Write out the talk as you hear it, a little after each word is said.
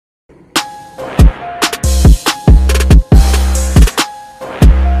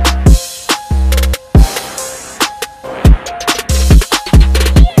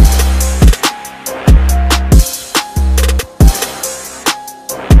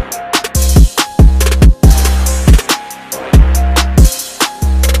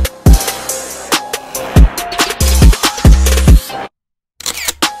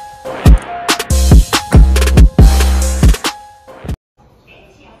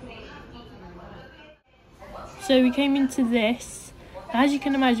So we came into this. As you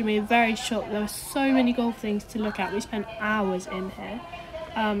can imagine, we were very shocked. There were so many golf things to look at. We spent hours in here.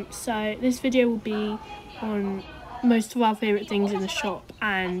 So this video will be on most of our favourite things in the shop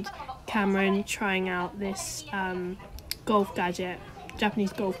and Cameron trying out this golf gadget,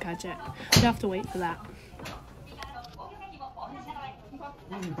 Japanese golf gadget. We'll have to wait for that.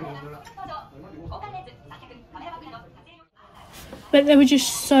 But there were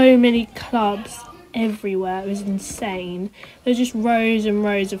just so many clubs everywhere. It was insane. There were just rows and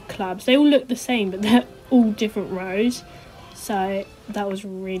rows of clubs. They all look the same, but they're all different rows. So that was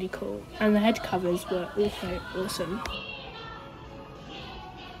really cool. And the head covers were also awesome.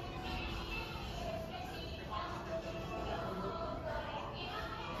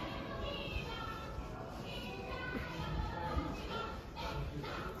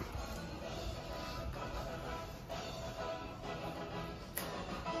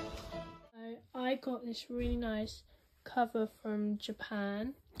 I got this really nice cover from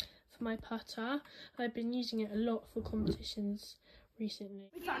Japan for my putter. I've been using it a lot for competitions recently.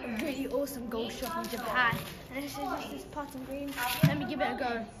 We found a really awesome golf shop in Japan, and this is just this putting green. Let me give it a go.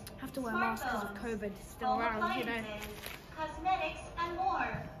 I have to wear a mask because of COVID still around, you know. Cosmetics and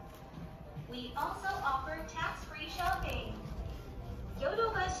more. We also offer tax-free shopping.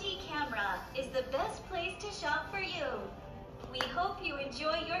 Yodobashi Camera is the best place to shop for you. We hope you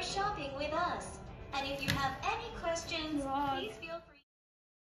enjoy your shopping with us. And if you have any questions, please feel free.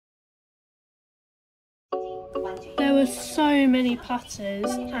 There were so many putters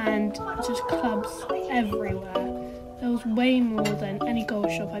and just clubs everywhere. There was way more than any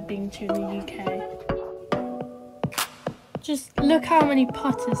golf shop I've been to in the UK. Just look how many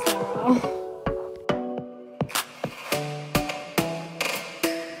putters there are.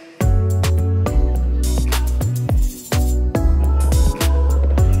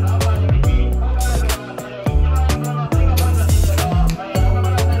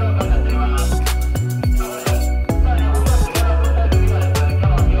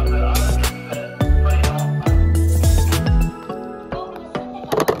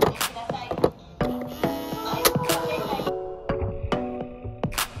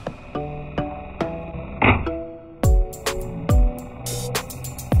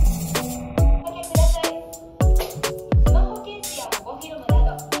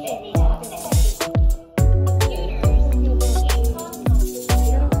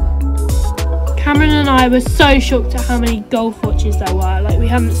 Cameron and I were so shocked at how many golf watches there were. Like, we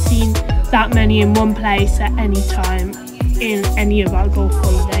haven't seen that many in one place at any time in any of our golf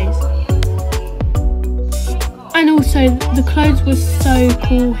holidays. And also the clothes were so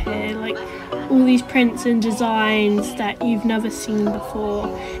cool here, like all these prints and designs that you've never seen before.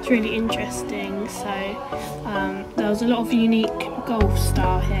 It's really interesting. So there was a lot of unique golf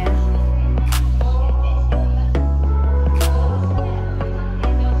style here.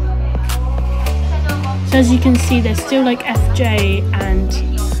 So as you can see, there's still like FJ and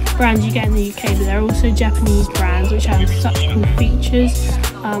brands you get in the UK, but there are also Japanese brands which have such cool features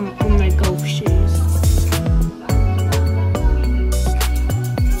on their golf shoes.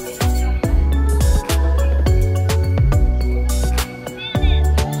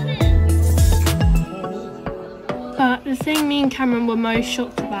 But the thing me and Cameron were most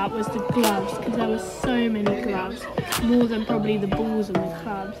shocked about was the gloves, because there were so many gloves, more than probably the balls and the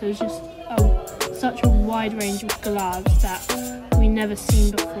clubs. There was just such a wide range of gloves that we never seen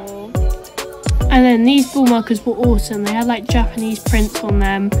before. And then these ball markers were awesome. They had like Japanese prints on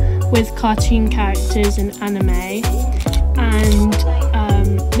them with cartoon characters and anime. And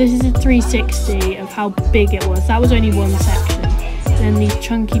this is a 360 of how big it was. That was only one section. And then these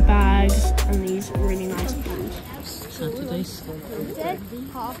chunky bags and these really nice balls. Saturday's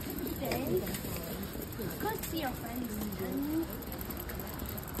half day. Go see your friends.